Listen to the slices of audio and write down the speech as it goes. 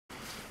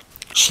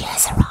She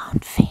has a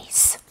round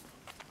face.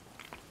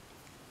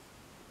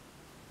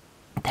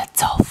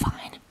 That's all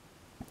fine.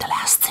 The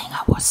last thing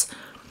I was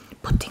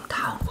putting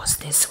down was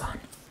this one.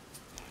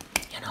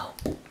 You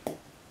know,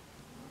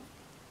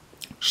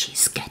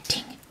 she's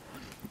getting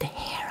the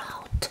hair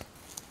out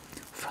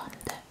from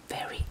the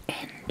very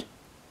end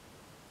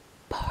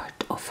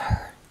part of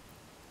her.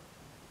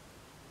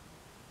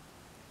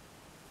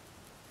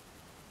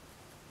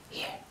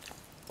 Here.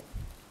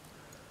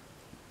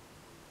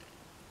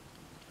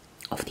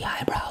 Of the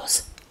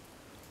eyebrows.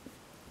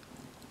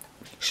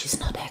 She's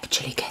not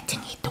actually getting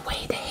it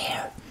away, the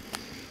hair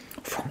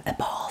from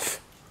above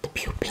the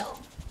pupil,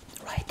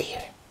 right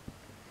here.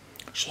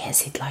 She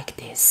has it like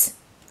this.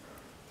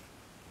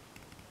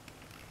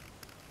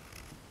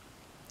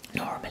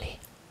 Normally.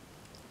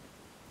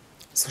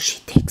 So she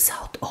takes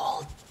out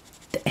all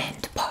the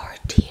end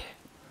part here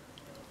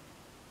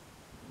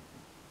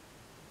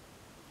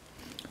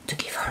to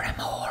give her a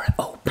more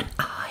open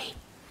eye.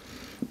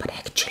 But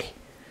actually,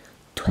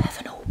 to have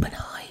an open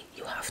eye,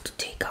 you have to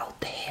take out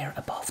the hair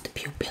above the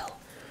pupil.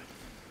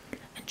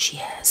 And she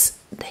has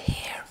the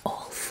hair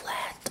all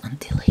flat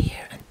until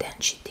here, and then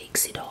she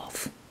takes it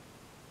off.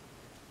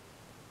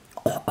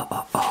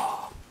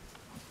 Oh.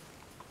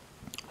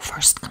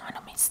 First kind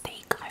of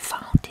mistake I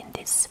found in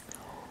this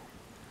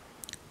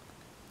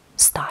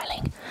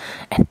styling.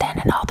 And then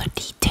another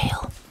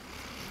detail.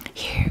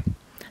 Here,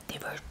 they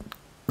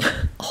were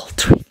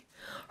altering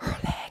her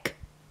leg.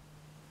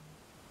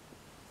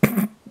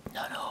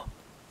 No.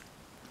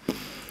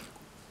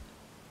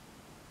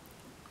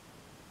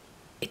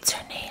 It's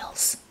her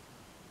nails.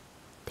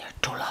 They're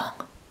too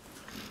long.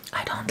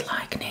 I don't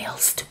like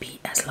nails to be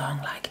as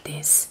long like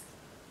this.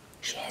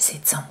 She has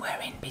it somewhere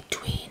in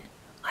between.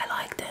 I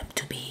like them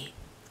to be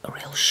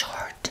real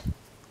short.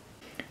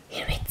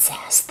 Here it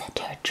says that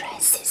her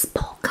dress is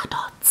polka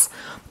dots,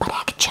 but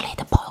actually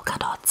the polka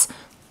dots,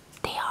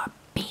 they are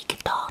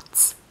big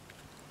dots.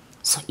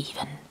 So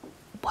even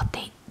what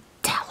they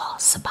tell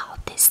us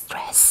about this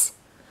dress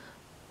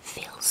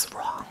feels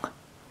wrong.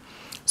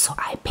 So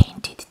I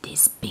painted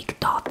these big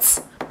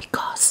dots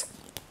because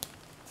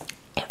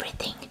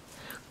everything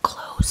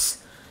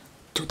close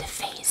to the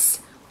face,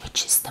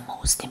 which is the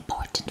most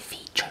important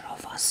feature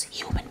of us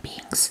human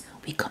beings,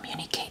 we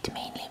communicate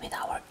mainly with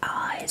our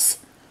eyes,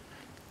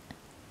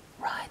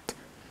 right?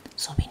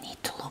 So we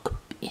need to look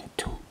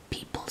into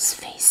people's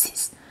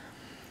faces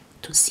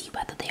to see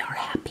whether they are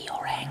happy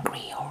or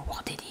angry or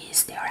what it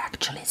is they are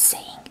actually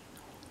saying.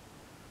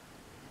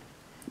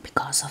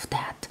 Because of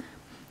that,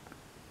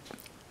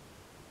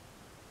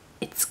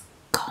 it's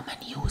common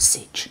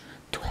usage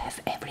to have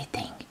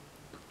everything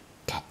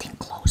getting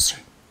closer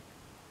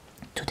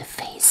to the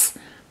face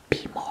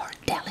be more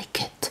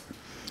delicate.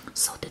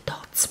 So the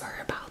dots were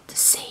about the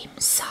same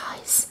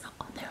size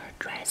on her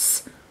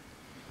dress,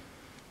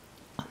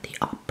 on the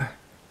upper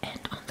and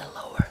on the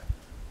lower.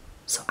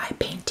 So I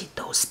painted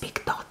those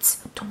big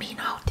dots. To me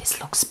now this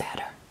looks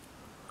better.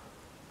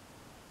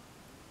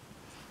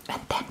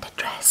 And then the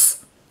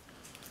dress.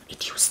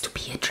 It used to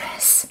be a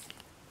dress,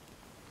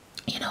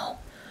 you know,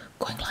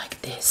 going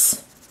like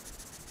this.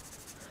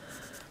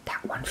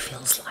 That one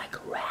feels like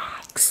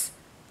rags.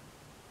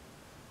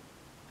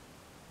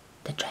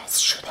 The dress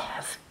should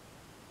have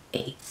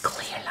a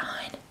clear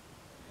line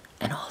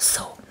and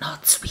also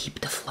not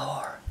sweep the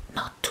floor,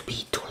 not to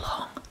be too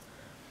long.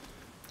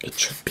 It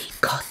should be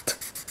cut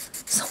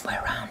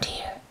somewhere around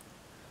here.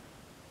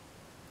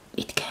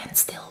 It can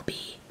still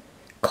be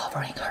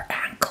covering her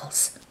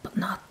ankles, but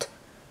not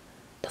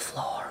the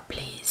floor,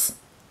 please.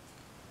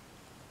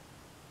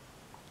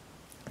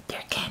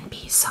 There can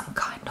be some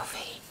kind of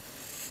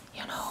a,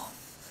 you know,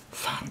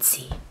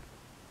 fancy,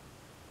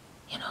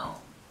 you know,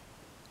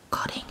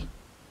 cutting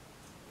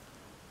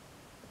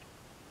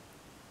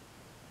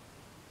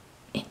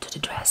into the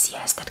dress.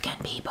 Yes, that can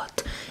be,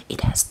 but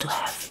it has to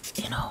have,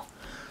 you know,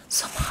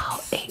 somehow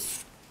a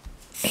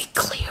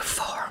clear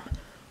form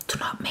to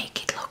not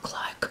make it look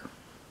like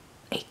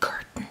a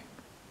curtain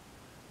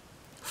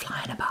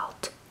flying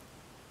about.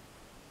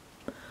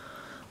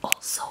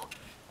 Also,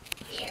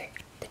 here,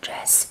 the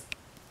dress,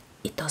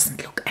 it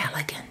doesn't look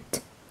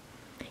elegant.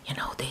 You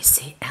know, they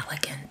say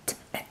elegant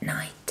at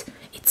night.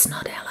 It's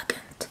not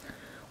elegant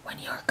when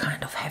you're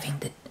kind of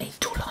having a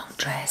too long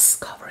dress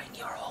covering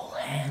your whole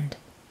hand.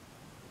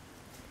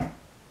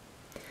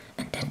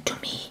 And then to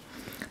me,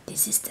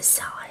 this is the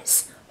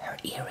size her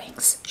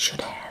earrings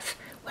should have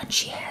when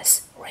she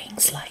has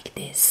rings like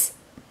this.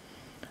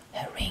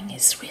 Her ring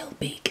is real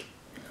big,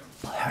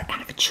 but her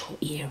actual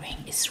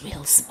earring is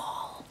real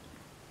small.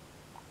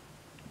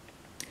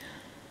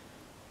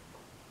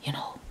 You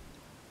know,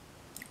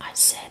 I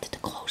said the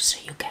closer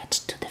you get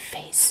to the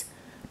face,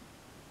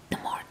 the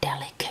more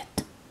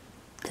delicate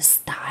the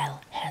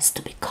style has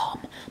to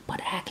become,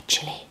 but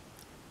actually,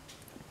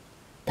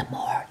 the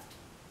more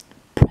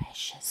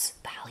precious,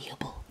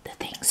 valuable the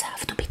things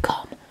have to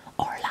become,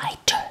 or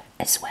lighter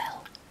as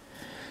well.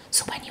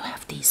 So when you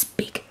have these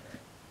big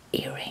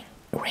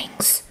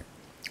rings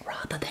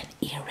rather than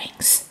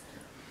earrings,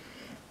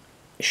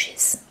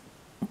 she's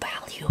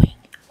valuing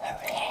her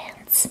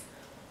hands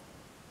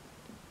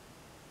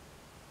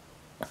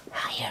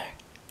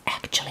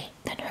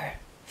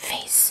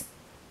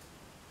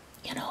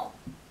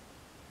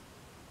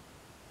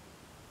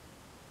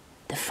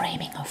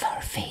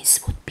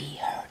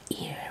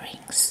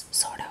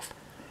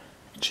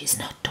she's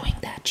not doing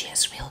that. She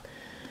has real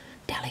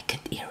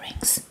delicate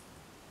earrings.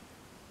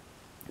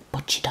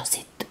 But she does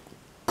it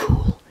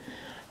cool.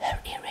 Her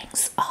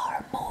earrings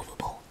are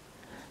movable.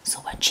 So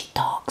when she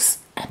talks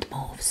and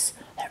moves,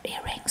 her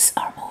earrings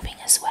are moving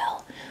as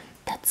well.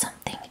 That's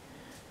something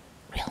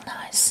real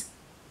nice.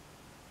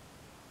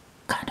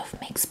 Kind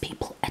of makes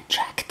people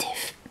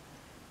attractive.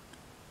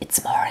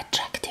 It's more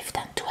attractive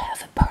than to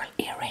have a pearl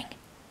earring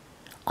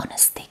on a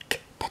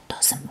stick that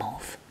doesn't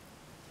move.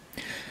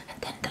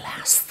 And then the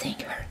last thing,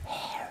 her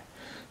hair.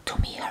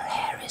 To me, her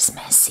hair is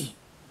messy.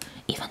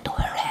 Even though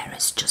her hair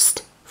is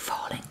just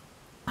falling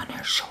on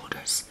her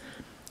shoulders,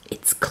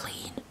 it's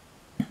clean.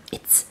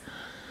 It's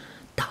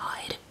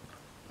dyed,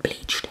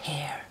 bleached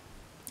hair.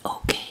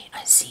 Okay,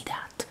 I see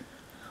that.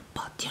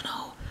 But you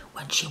know,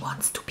 when she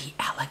wants to be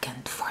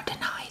elegant for the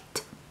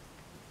night,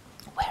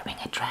 wearing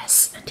a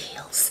dress and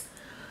heels,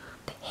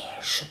 the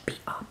hair should be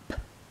up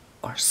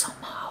or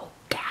somehow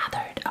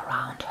gathered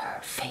around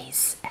her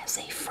face as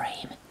a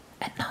frame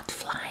and not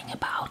flying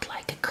about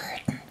like a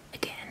curtain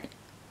again.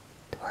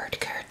 The word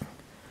curtain,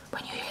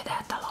 when you hear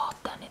that a lot,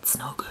 then it's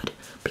no good,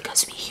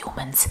 because we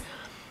humans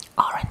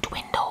aren't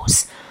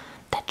windows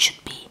that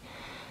should be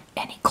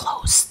any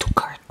close to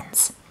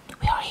curtains.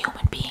 We are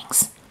human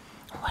beings.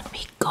 When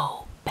we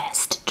go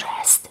best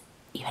dressed,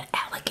 even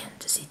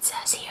elegant as it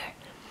says here,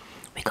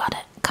 we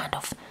gotta kind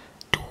of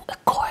do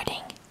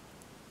accordingly.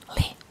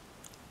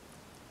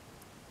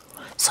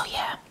 So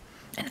yeah,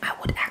 and I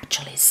would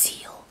actually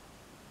seal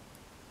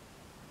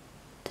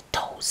the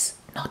toes,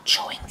 not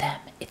showing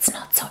them. It's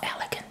not so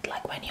elegant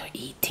like when you're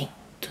eating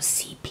to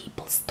see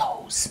people's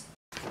toes.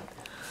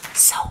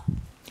 So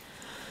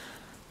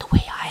the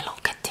way I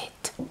look at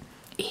it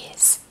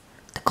is,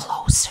 the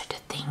closer the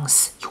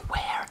things you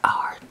wear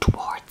are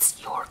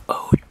towards your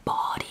own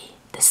body,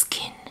 the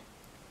skin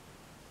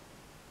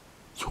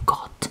you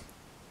got,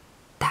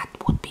 that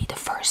would be the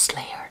first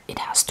layer. It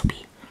has to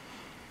be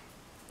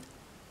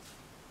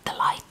the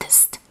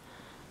lightest,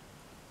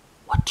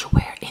 what you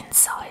wear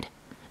inside,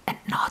 and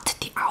not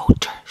the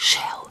outer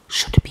shell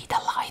should be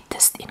the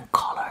lightest in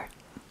color.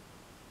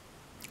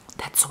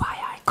 That's why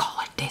I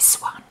color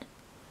this one.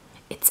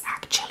 It's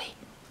actually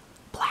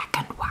black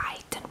and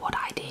white, and what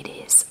I did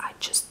is I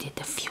just did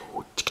a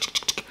few.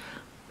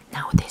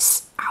 Now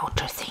this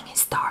outer thing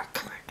is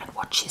darker, and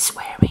what she's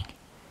wearing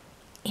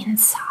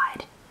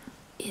inside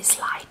is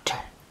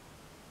lighter.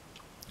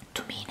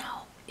 To me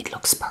now, it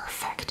looks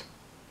perfect.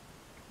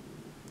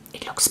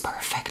 It looks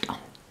perfect on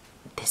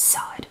this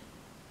side,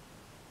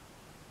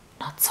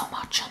 not so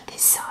much on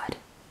this side.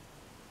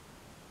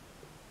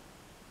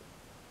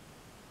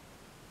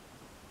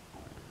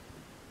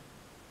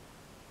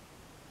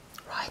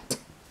 Right?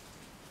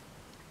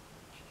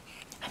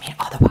 I mean,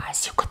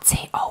 otherwise you could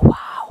say, oh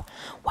wow,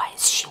 why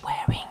is she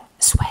wearing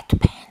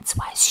sweatpants?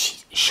 Why is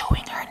she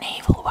showing her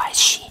navel? Why is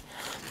she...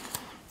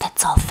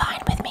 That's all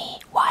fine with me.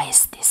 Why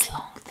is this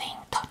long thing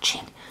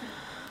touching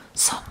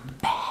some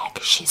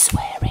bag she's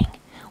wearing?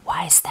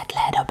 Why is that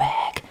leather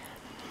bag